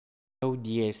Hello,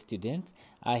 dear students.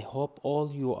 I hope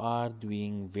all you are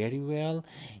doing very well.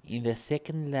 In the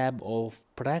second lab of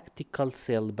practical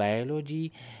cell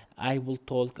biology, I will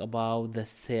talk about the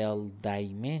cell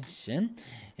dimension.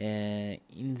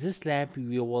 In this lab,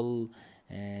 we will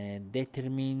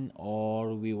determine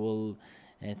or we will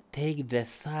take the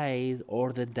size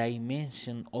or the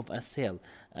dimension of a cell.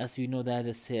 As we know that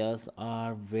the cells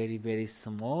are very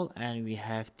small and we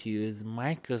have to use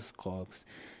microscopes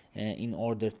in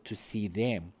order to see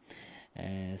them.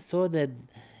 Uh, so that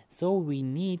so we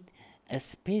need a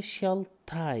special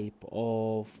type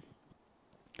of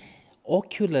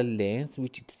ocular lens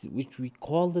which we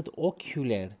call it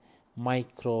ocular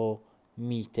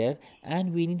micrometer,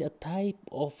 and we need a type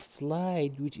of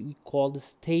slide which we call the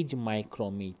stage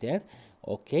micrometer.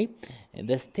 Okay, and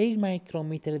the stage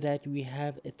micrometer that we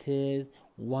have, it is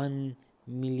 1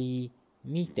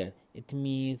 millimeter. It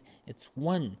means it's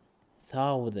 1000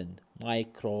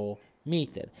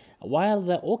 micrometer, while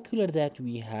the ocular that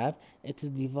we have, it is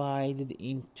divided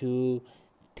into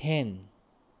 10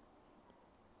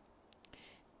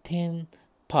 10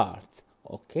 parts.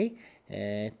 Okay,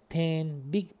 10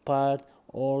 big parts,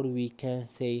 or we can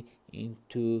say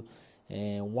into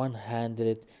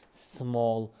 100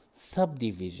 small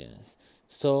subdivisions.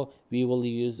 So we will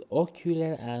use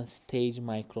ocular and stage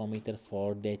micrometer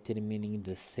for determining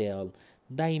the cell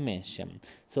dimension.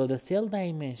 So the cell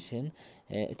dimension,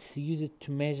 it's used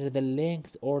to measure the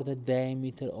length or the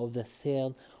diameter of the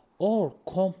cell or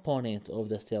components of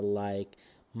the cell, like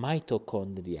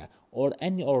mitochondria or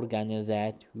any organelle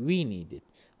that we need it.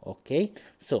 Okay,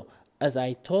 so as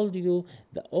I told you,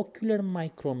 the ocular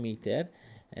micrometer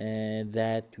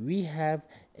that we have,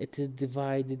 it is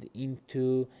divided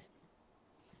into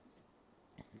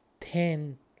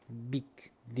 10 big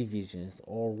divisions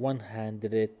or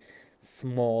 100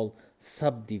 small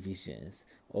subdivisions.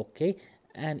 Okay,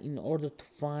 and in order to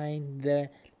find the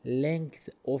length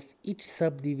of each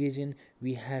subdivision,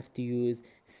 we have to use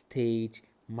stage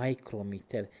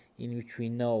micrometer, in which we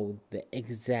know the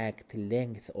exact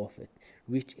length of it,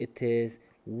 which it is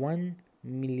 1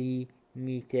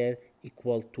 millimeter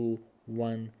equal to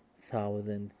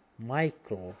 1000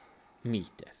 micrometer.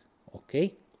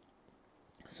 Okay,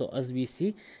 so as we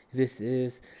see, this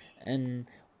is an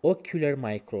ocular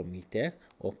micrometer.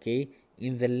 Okay,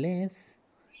 in the lens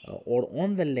or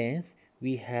on the lens,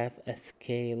 we have a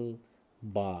scale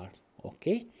bar.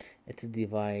 Okay, it's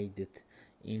divided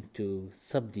into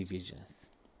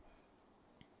subdivisions,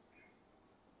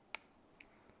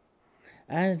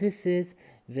 and this is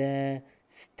the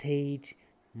stage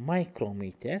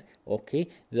micrometer. Okay,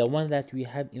 the one that we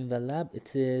have in the lab,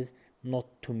 it is not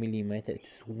 2 millimeter,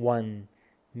 it's 1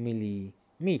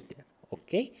 millimeter.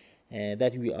 Okay,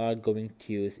 that we are going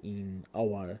to use in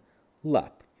our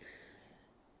lab.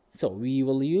 So we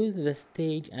will use the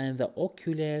stage and the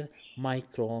ocular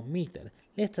micrometer.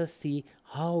 Let us see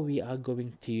how we are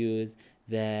going to use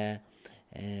the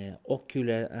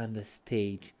ocular and the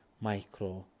stage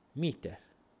micrometer.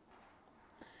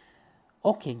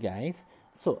 Okay, guys,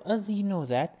 so as you know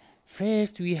that,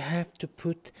 first we have to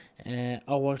put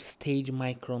our stage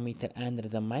micrometer under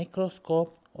the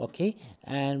microscope. Okay,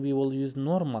 and we will use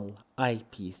normal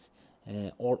eyepiece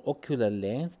or ocular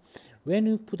lens. When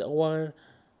we put our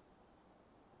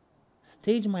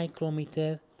stage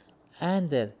micrometer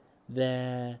under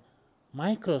the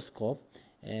microscope,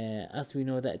 as we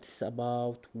know that it's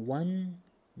about 1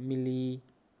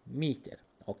 millimeter.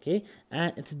 Okay,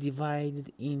 and it's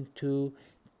divided into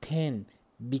 10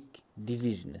 big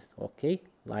divisions. Okay,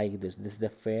 like this is the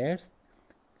first,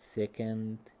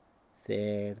 second,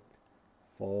 third,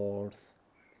 fourth,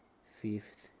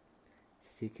 fifth,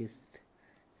 sixth,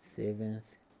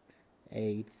 seventh,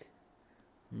 eighth,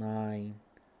 ninth,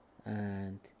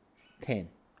 and 10.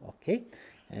 Okay,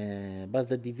 but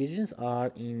the divisions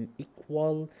are in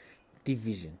equal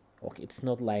division. Okay, it's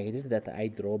not like this that I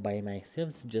draw by myself.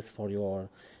 It's just for your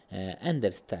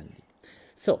understanding.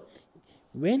 So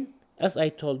when, as I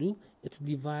told you, it's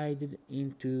divided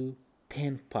into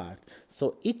 10 parts,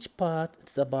 so each part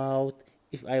is about,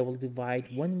 if I will divide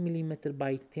 1 millimeter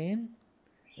by 10,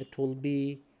 it will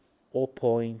be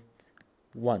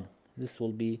 0.1. This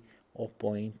will be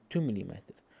 0.2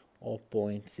 millimeter,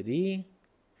 0.3,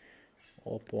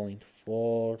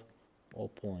 0.4,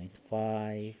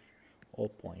 0.5,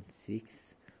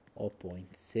 0.6,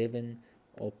 0.7,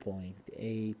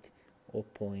 0.8,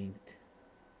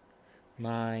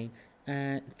 0.9,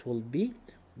 and it will be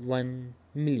 1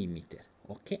 millimeter.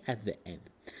 Okay, at the end.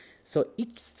 So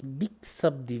each big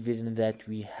subdivision that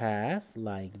we have,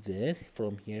 like this,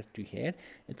 from here to here,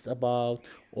 it's about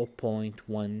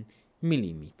 0.1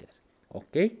 millimeter.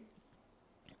 Okay,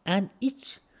 and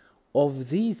each of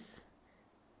these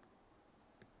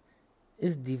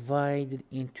is divided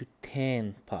into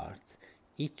 10 parts.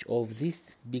 Each of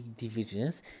these big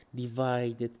divisions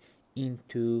divided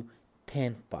into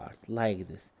 10 parts like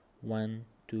this: 1,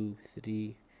 2,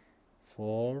 3,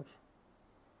 4,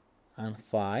 and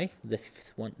 5. The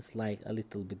fifth one is like a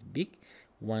little bit big: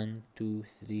 1, 2,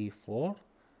 3, 4,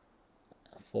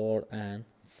 4, and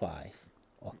 5.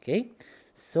 Okay,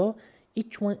 so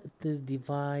each one is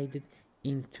divided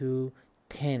into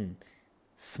 10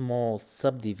 small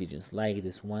subdivisions like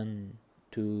this: 1,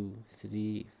 2,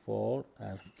 3, 4,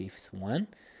 and fifth one,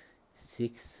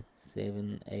 6,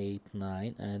 7, 8,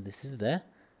 9, and this is the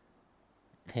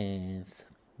 10th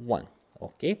one.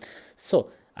 Okay,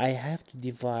 so I have to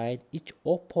divide each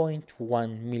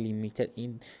 0.1 millimeter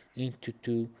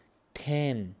into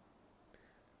 10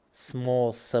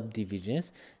 small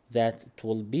subdivisions that it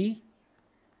will be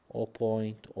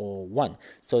 0.01.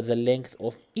 So the length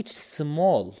of each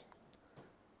small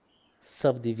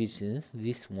subdivisions,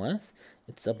 these ones,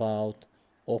 it's about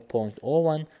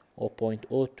 0.01,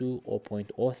 0.02,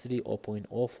 0.03, 0.04,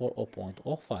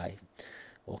 0.05.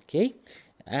 Okay,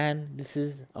 and this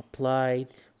is applied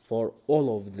for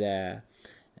all of the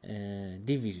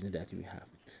division that we have.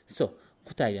 So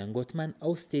قوتاییان گوتمان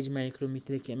ئەو ستێج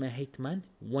مایکرۆمیترێکی ئەمە هەیتمان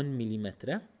 1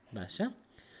 میلیمەترە باشە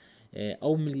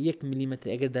ئەو 1 میلیمەتر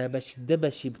ئەگەر دابەشی دە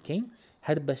بەشی بکەین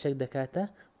هەر بەشێک دەکاتە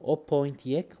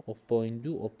 0.1 0.2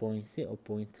 0.3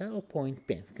 0.4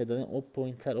 0.5 کە دەڵێن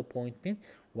 0.4 0.5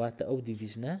 واتە ئەو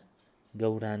دیڤیژنە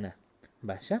گەورانە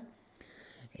باشە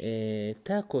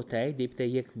تا کۆتایی دەبتە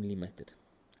 1 میلیمەتر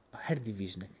هەر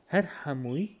دیڤیژنێک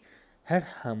هەر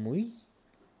هەمووی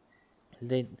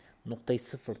لە نقطەی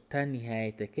سفر تا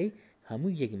نهایەتەکەی هەموو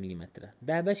 1 میلیمەترە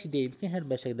دابەشی دەیبکەین هەر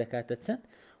بەشێک دەکاتە چەند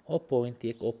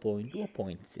 0.1 0.2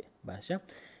 0.3 باشە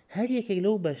هەر یەکێک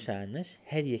لەو بەشانش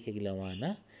هەر یەکێک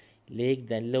لەوانە لە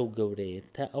یەکدا لەو گەورەیە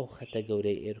تا ئەو خەتە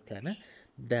گەورەی ئێرکانە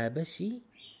دابەشی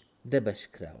دەبەش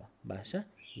کراوە باشە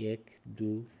 1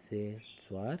 2 3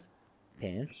 4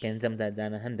 پێنجەم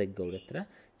دادانە هەندێک گەورەترە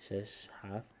 6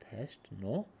 7 8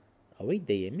 9 ئەوەی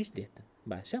دەیەمیش دێتن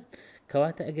باشە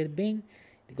کەواتە ئەگەر بین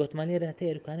گوتمان لێرە هەتە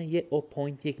ئێرکانە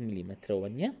 0.1 میلیمەترەوە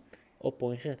نییە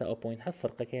 0.6 تا 0.7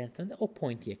 فەرقەکەیان چەندە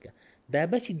 0.1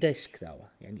 دابەشی دەش کراوە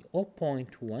یعنی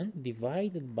 0.1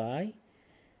 divided by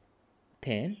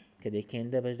 10 کە دەکەین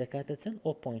دەبەش دەکاتە چەند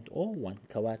 0.01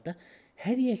 کەواتە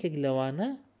هەر یەکێک لەوانە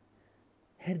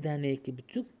هەر دانەیەکی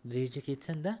بچووک درێژەکەی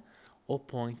چەندە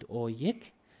 0.01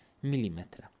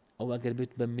 میلیمەترە ئەو ئەگەر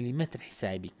بێت بە میلیمەتر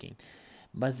حسابی بکەین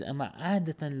بەس ئەمە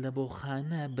عادەتەن لە بۆ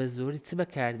خانە بە زۆری چ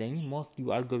بەکاردێنین most you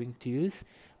are going to use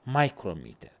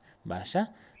micrometer باشە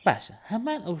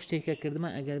هەمان ئەو شتێکە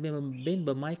کردمان ئەگەر بین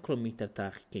بە مایکرۆمیتر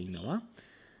تاقیکەینەوە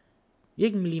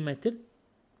 1 میلیمەتر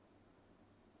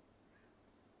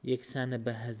یەکسانە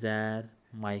بە 1000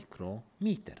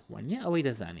 مایکرۆمیتر وانە ئەوەی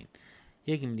دەزانین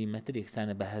 1 میلیمەتر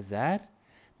یەکسانە بە 1000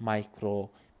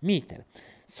 مایکرۆمیتر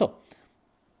سۆ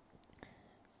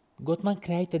گوتمان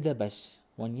کرایتە دەبەش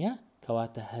وانە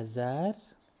کەواتە 1000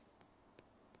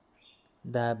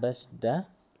 دابەش دە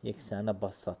یەکسانە بە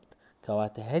 100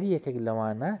 کەواتە هەر یەکێک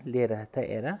لەوانە لێرە هەتا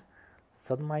ئێرە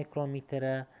 100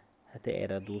 مایکرۆمیترە هەتا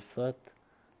ئێرە 200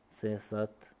 300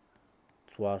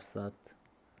 400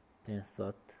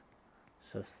 500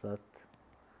 600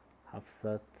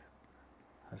 700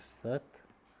 800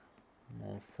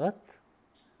 900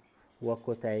 وە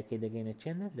کۆتاییەکەی دەگەینە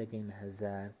چێنە دەگەینە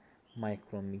 1000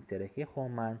 مایکرۆمیترەکەی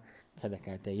خۆمان کە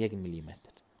دەکاتە 1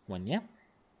 میلیمەتر وانە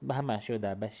بە هەمان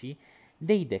شێوەدا بەشی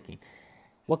دەی دەکەین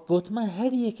وەک گوتمان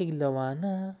هەر یەکێک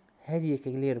لەوانە هەر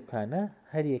یەکێک لێرکانە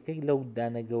هەر یەکێک لەو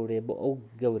دانە گەورەیە بۆ ئەو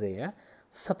گەورەیە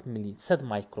 100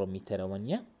 مایکرۆمیترەوە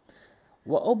نیە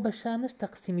و ئەو بەشانش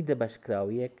تەقسیمی دەبەش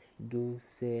کراوە 1 2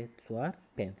 3 4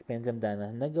 5 پێنجەم دانە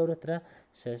هەندە گەورەترە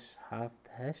 6 7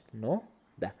 8 9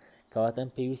 10 کەواتە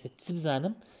پێویستە چ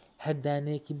بزانم هەر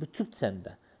دانەیەکی بچووک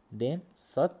چەندە دێم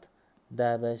 100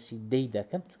 دابەشی دەی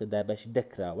دەکەم چکە دابەشی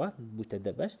دەکراوە بووتە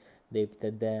دەبەش دەیبتە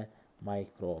 10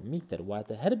 مایکرۆمیتر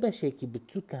واتە هەر بەشێکی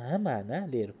بچووکە هەمانە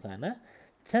لێرکانە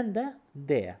چەندە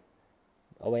دەیە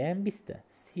ئەوەیان 20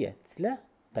 سیە چلە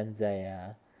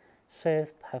 50 6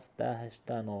 7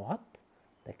 8 9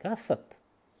 دەکا 100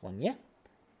 وانە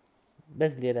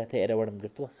بەس لێرە تا ئێرە وەرم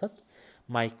گرتووە 100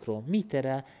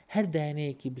 مایکرۆمیترە هەر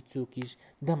دانەیەکی بچووکیش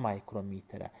 10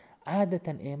 مایکرۆمیترە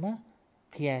عادەتەن ئێمە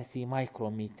قیاسی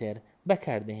مایکرۆمیتر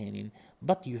بەکاردەهێنین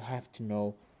but you have to know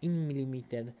in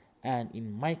millimeter and in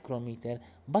micrometer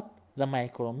but the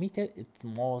micrometer is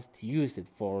most used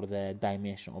for the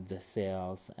dimension of the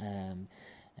cells and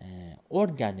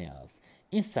organelles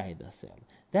inside the cell.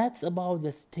 That's about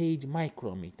the stage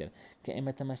micrometer.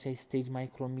 كأما تماشي stage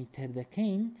micrometer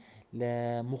دكين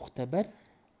لمختبر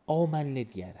أو من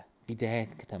لديارة بداية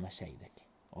كتماشي دكين.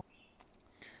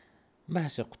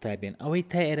 باشا قوتابين ئەوەی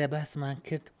تا ئێرە باسمان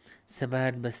کرد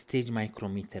سەبارەت بە ستیج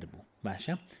مایکرۆمیتر بوو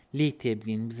باشە لێ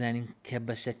تێبگەین بزانین کە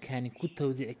بەشەکانی کو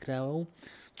تەوزیعکراوە و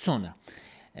چۆنە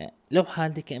لەو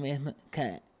حالدێک کە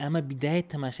ئەمە بدایە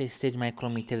تەماشای ستیج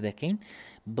مایکرۆمیتر دەکەین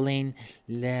بڵێن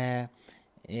لە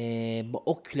بە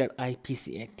ئۆکولەر ئایپیس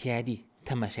ئەتیادی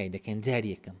تەماشای دەکەین جاری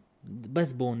یەکەم بەس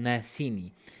بۆ ناسینی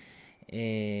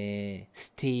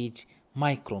ستیج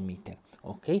مایکرۆمیتر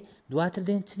ئۆکەی دواتر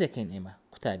دێن چ دەکەین ئێمە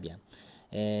قوتابیان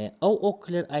ئەو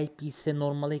ئۆکولەر ئایپیسە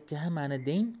نۆرمەڵی کە هەمانە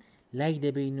دەین لای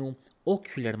دەبین و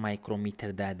ئۆکولەر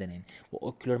مایکرۆمیتر دادەنێن و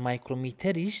ئۆکولەر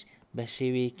مایکرۆمیتەریش بە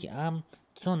شێوەیەکی ئام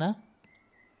چۆنە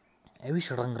ئەویش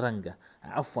ڕنگڕەنگە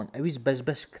عەفوەن ئەویش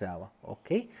بەش کراوە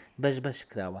ئۆکەی بەش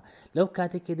کراوە لەو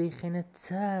کاتێکە دەیخێنە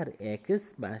 4x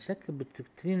باشە کە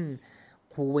بچووکترین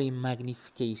قووەی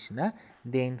ماگنیفیکیشنە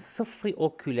دێن سفری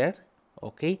ئۆکولەر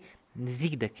ئۆکەی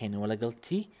نزیک دەکەینەوە لەگەڵ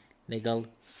چی لەگەڵ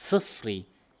سفری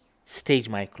ستیج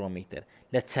مایکرۆمیتر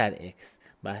لە 4x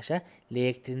باشە لە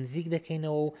یەکتر نزیک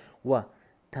دەکەینەوە و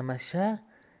تەمەشا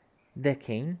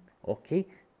دەکەین ئۆکەی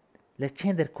لە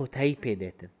چێندەر کۆتایی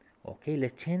پێدێتن ئۆکەی لە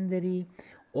چێندەری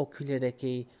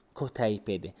ئۆکولەرەکەی کۆتایی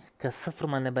پێدێ کە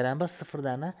سفرمان لە بەرامبەر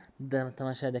سفردانە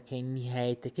تەماشا دەکەین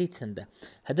نیهایەتەکەی چەندە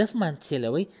هەدەفمان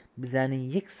چێلەوەی بزانین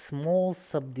یەک سمۆڵ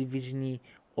سەبدیڤیژنی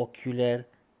ئۆکولەر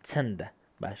چەندە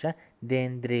باشە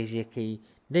دێن درێژیەکەی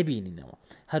دەبینینەوە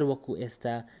هەروەکو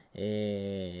ئێستا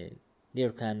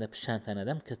لێرکاندا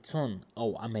پیشانتانەدەم کە چۆن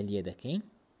ئەو ئەمەلیە دەکەین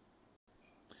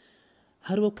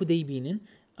هەروەکو دەیبینن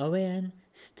ئەوەیان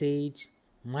ستیج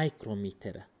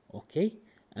مایکرۆمیتەرە ئۆکەی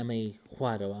ئەمەی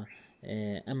خوارەوە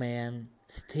ئەمەیان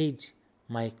ستیج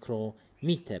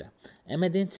مایکرۆمیتەرە ئەمە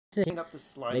دێن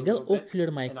لەگەڵ ئۆکولەر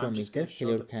مایکرۆمیتەر کە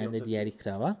لێرکاندا دیاری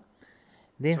کراوە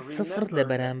دێن سفر لە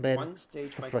بەرامبەر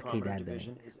سفرەکەی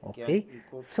دادەنێن ئۆکەی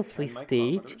سفری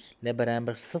ستیج لە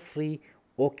بەرامبەر سفری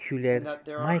ئۆکولەر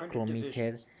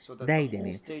مایکرۆمیتەر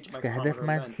دایدەنێن کە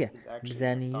هەدەفمان چییە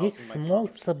بزانین یەک سمۆڵ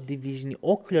سەبدیڤیژنی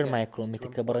ئۆکولەر مایکرۆمیتر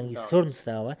کە بە ڕەنگی سۆر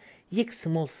نووسراوە یەک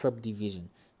سمۆڵ سەبدیڤیژن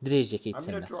درێژەکەی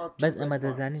چەندە بەس ئەمە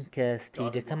دەزانین کە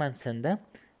ستیجەکەمان چەندە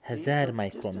 1000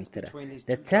 مایکرۆمیترە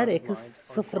لە 4x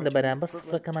سفر لە بەرامبەر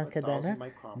سفرەکەمان کەدانە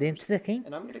دێن چ دەکەین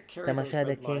تەماشا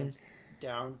دەکەین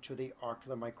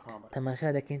تەماشا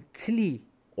دەکەین تلی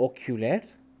ئۆکولەر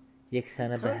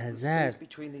یەکسانە بە 1000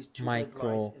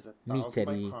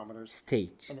 مایکرۆمیتەری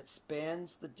ستیج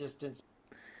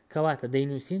کەواتە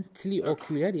دەینووسین تلی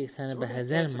ئۆکولەر یەکسانە بە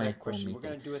 1000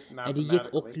 مایکرۆمیتر ئەدی یەک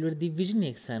ئۆکولەر دیڤیژن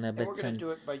یەکسانە بە چەند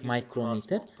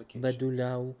مایکرۆمیتر بە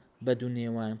دوولاو بە دوو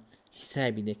نێوان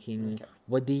حسابی دەکەین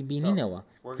و دەیبینینەوە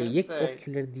کە یەک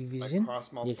ئۆکولەر دیڤیژن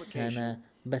یەکسانە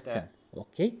بە چەند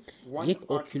ئۆکەی یەک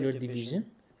ئۆکولەر دیڤیژن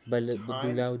بە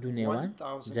دوولاو دوو نێوان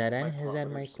جارانی 1000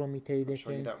 مایکرۆمیتەری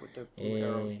دەکەین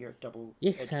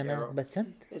یەکسانە بە چەند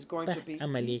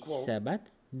ئەمەلی حسابات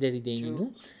دەریدەین و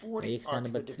یەکسانە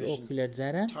بە ئۆکولەر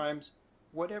جاران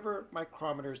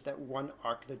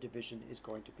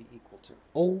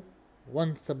ئەو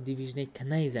وان سەبدیڤیژنەی کە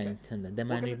نایزانین چەندە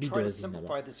دەمانوێت بیدۆزینەوە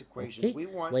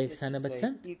و یەکسانە بە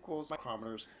چەند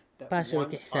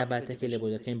پاشەوەکە حساباتەکە لە بۆ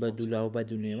دەکەین بە دوولاو بە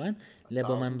دوو نێوان لە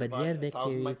بۆمان بە دیار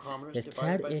دەکەوێت لە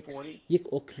 4x یەک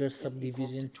ئۆکولەر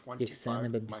سەبدیڤیژن یەکسانە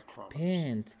بە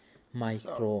 25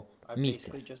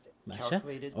 مایکرۆمیتر باشە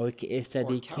ئەوەی کە ئێستا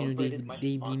دەیکەین و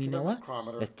دەیبینینەوە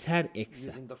لە 4x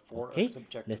ئۆکەی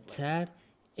لە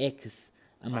 4x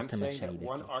ئەمە تەماشای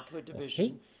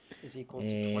دەکەین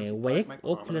و یەک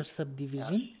ئۆکولەر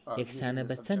سەبدیڤیژن یەکسانە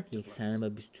بە چەند یەکسانە بە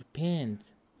 25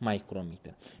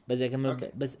 مایکرۆمیتر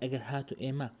بەس ئەگەر هاتو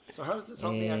ئێمە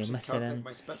مەسەرەن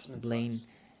بڵین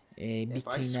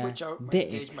بکەینە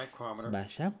dx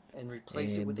باشە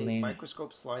بڵێن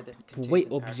قووەی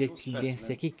ئۆبژێکتیڤ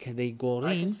لێنسەکەی کە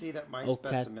دەیگۆڕین ئەو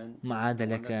کات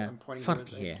معادلەکە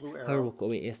فەرقی هەیە هەروەکو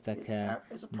ئەوەی ئێستا کە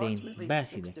دەین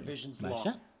باسی دەکەین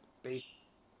باشە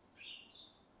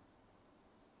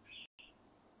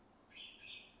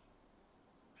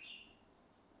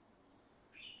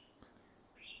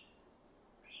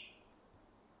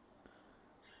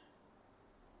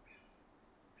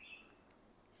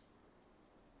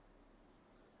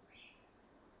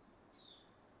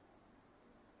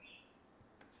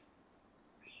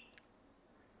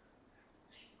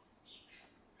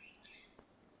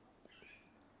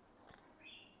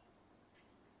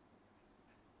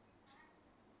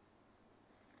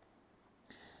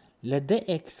لە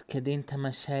dx کە دێن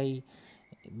تەماشای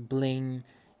بڵین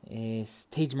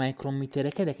ستیج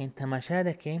مایکرۆمیتەرەکە دەکەین تەماشا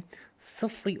دەکەین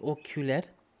سفری ئۆکیولەر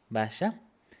باشە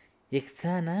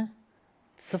یەکسانە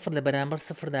سفر لە بەرامبەر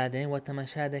سفر دادەین و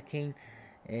تەماشا دەکەین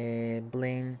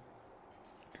بڵێن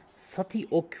سەتی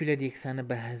ئۆکیولەر یەکسانە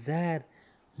بە 1000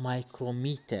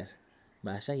 مایکرۆمیتر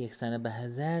باشە یەکسانە بە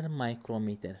 1000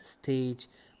 مایکرۆمیتر ستیج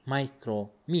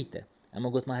مایکرۆمیتر ئەمە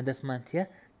گوتمان هەدەفمان چییە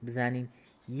بزانین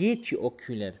یەکی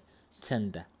ئۆکیولەر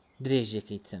چەندە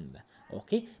درێژیەکەی چەندە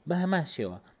ئۆکەی بە هەمان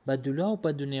شێوە بە دوولاو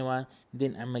بە دوونێوان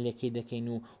دێن ئەمەلەکەی دەکەین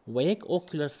و یەک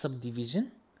ئۆکیولەر سب دیڤیژن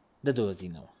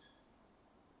دەدۆزینەوە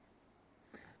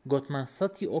گوتمان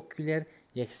سەتی ئۆکیولەر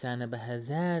یەکسانە بە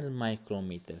 1000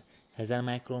 مایکرۆمیتر 1000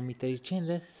 مایکرۆمیتری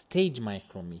چێندە ستیج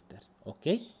مایکرۆمیتر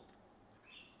ئۆکەی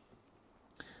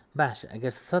باشە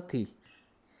ئەگەر سەتی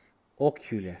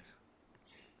ئۆکیولەر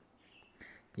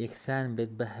یەکسان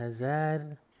بێت بە 1000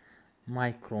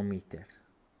 مایکرۆمیتر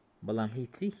بەڵام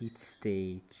هیچ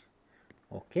ستیج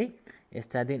ئۆکەی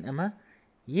ئێستا دێن ئەمە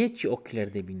یەکی ئۆکیولەر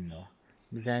دەبینەوە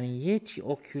بزانین یەکی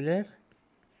ئۆکیولەر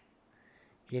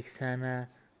یەکسانە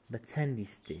بە چەندی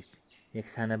ستیج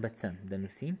یەکسانە بە چەند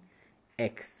دەنووسین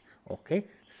x ئۆکەی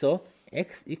سۆ x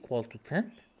equal to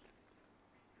چەند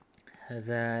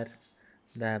 1000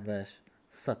 دابەش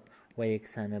 100 و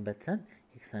یەکسانە بە چەند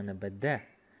یەکسانە بە 10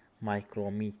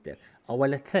 مایکرۆمیتر ئەوە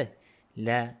لە چە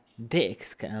لە dx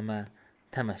کە ئەمە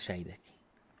تەماشای دەکەین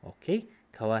ئۆکەی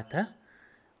کەواتە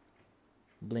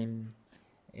بڵێن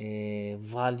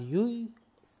value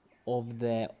of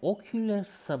the ocular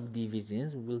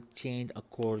subdivisions will change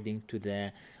according to the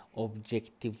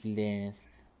objective length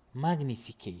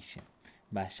magnification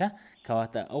باشە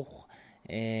کەواتە ئەو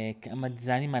کە ئەمە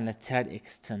دزانیمان لە 4x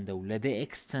چەندە و لە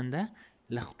dx چەندە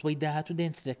لە خوتوەی داهاتوو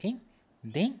دێن چ دەکەین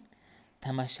دێن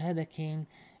تەماشا دەکەین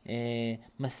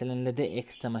مەسەلەن لە dx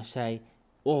تەماشای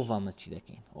ئۆڤامە چی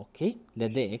دەکەین ئۆکەی لە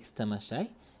dx تەماشای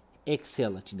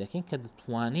ئێکسێڵە چی دەکەین کە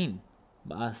دەتوانین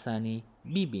بە ئاسانی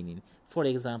بیبینین for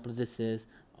example this is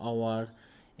our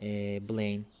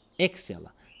بڵێن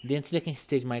ئێکسێڵە دێن چ دەکەین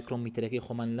ستیج مایکرۆمیترەکەی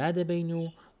خۆمان لا دەبین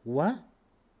و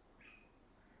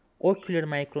ئۆکیولەر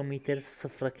مایکرۆمیتر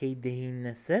سفرەکەی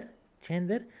دەهینە سەر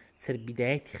چێندەر سەر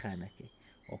بیدایەتی خانەکەی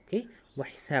ئۆکەی و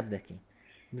حیساب دەکەین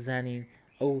بزانین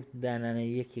ئەو دانانە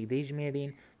یەکێک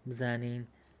دەیژمێرین بزانین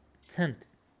چەند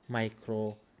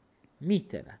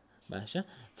مایکرۆمیترە باشە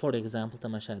for example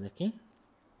تەماشا دەکەین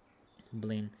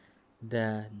بڵێن دا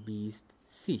بیست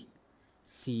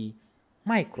سی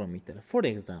مایکرۆمیترە for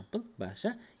example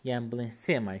باشە یان بڵێن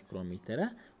 3 مایکرۆمیترە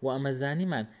و ئەمە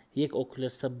زانیمان یەک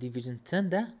ئۆکولەر سب دیڤیژن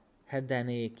چەندە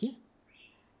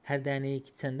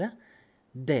هەردانەیەکی چەندە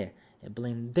دێ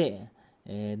بڵێن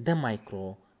دە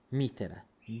مایکرۆمیترە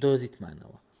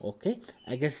دۆزیتمانەوە ئۆکەی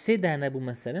ئەگەر 3 دانە بوو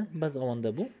مەسەرەن بەس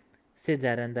ئەوەندە بوو 3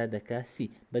 جاراندا دەکا سی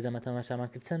بەزەمە تەماشامان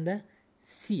کرد چەندە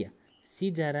سیە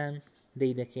 30 جاران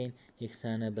دەی دەکەین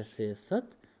یەکسانە بە 300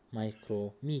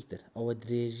 مایکرۆمیتر ئەوە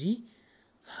درێژی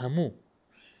هەموو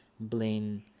بڵێن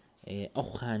ئەو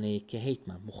خانەیە کە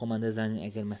هەیتمان بۆ خۆمان دەزانین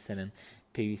ئەگەر مەسەرەن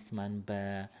پێویستمان بە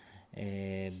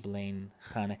بڵێن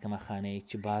خانەکەمە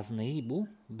خانەیەکی بازنەیی بوو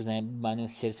بزانین بمانەوە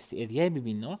سێرفس ئێریای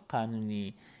ببینەوە قانونی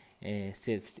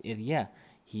سێرفس ئێریا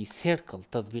هی سێرکڵ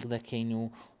تەطبیق دەکەین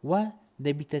و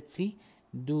دەبیتە چی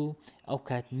دوو ئەو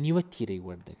کات نیوە تیرەی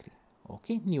وەردەگری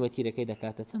ئۆکەی نیوە تیرەکەی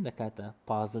دەکاتە چەند دەکاتە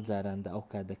 15 جاراندا ئەو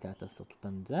کات دەکاتە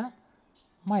 150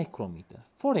 مایکرۆمیتر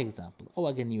for example ئەو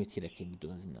ئەگەر نیوە تیرەکەی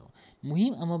بدۆزینەوە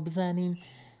مهم ئەمە بزانین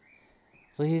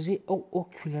ڕێژەی ئەو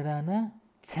ئۆکیولەرانە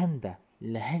چەندە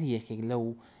لە هەر یەکێک لەو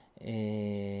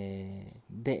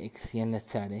دەئکسیان لە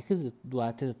چارێکس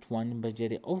دواتر دەتوانین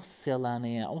بەجێری ئەو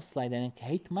سێڵانەیە ئەو سلایدانە کە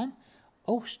هەیتمان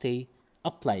ئەو شتەی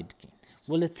ئەپلای بکەین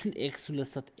و لە چل ئکس و لە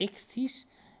 100 ئکسیش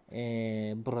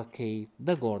بڕەکەی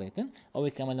دەگۆڕێتن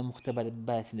ئەوەی کەمە لە مختبەر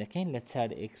باسی دەکەین لە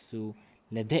 4x و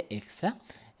لە 10x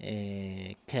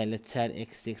کە لە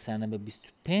 4x یەکسانە بە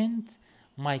 25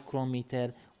 مایکرۆمیتر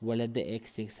و لە 10x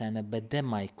یەکسانە بە 10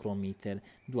 مایکرۆمیتر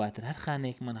دواتر هەر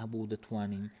خانەیەکمان هەبوو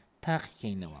دەتوانین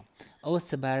تاقیکەینەوە ئەوە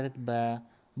سەبارەت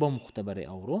بۆ مختبەری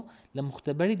ئەوڕۆ لە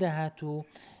مختبەری داهاتوو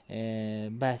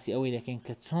باسی ئەوەی دەکەین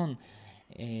کە چۆن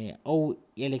ئەو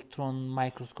ئێلکترۆن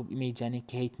مایکرۆسکۆپ ئیمەیجانی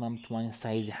کە هیتمان بتوانین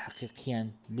سایزی حەقیقیان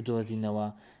بدۆزینەوە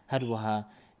هەروەها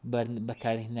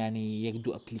بەکارهێنانی یەک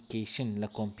دوو ئەپلیکیشن لە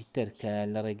کۆمپیوتەر کە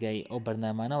لە ڕێگای ئەو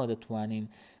بەرنامانەوە دەتوانین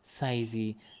سایزی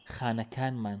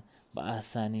خانەکانمان بە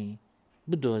ئاسانی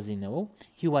بدۆزینەوە و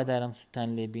هیوادارم سوتان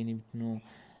لێبینی بتن و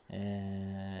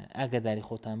ئاگاداری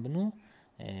خۆتان بن و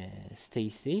stay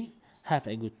safe have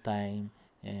a good time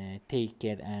take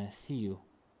care and see you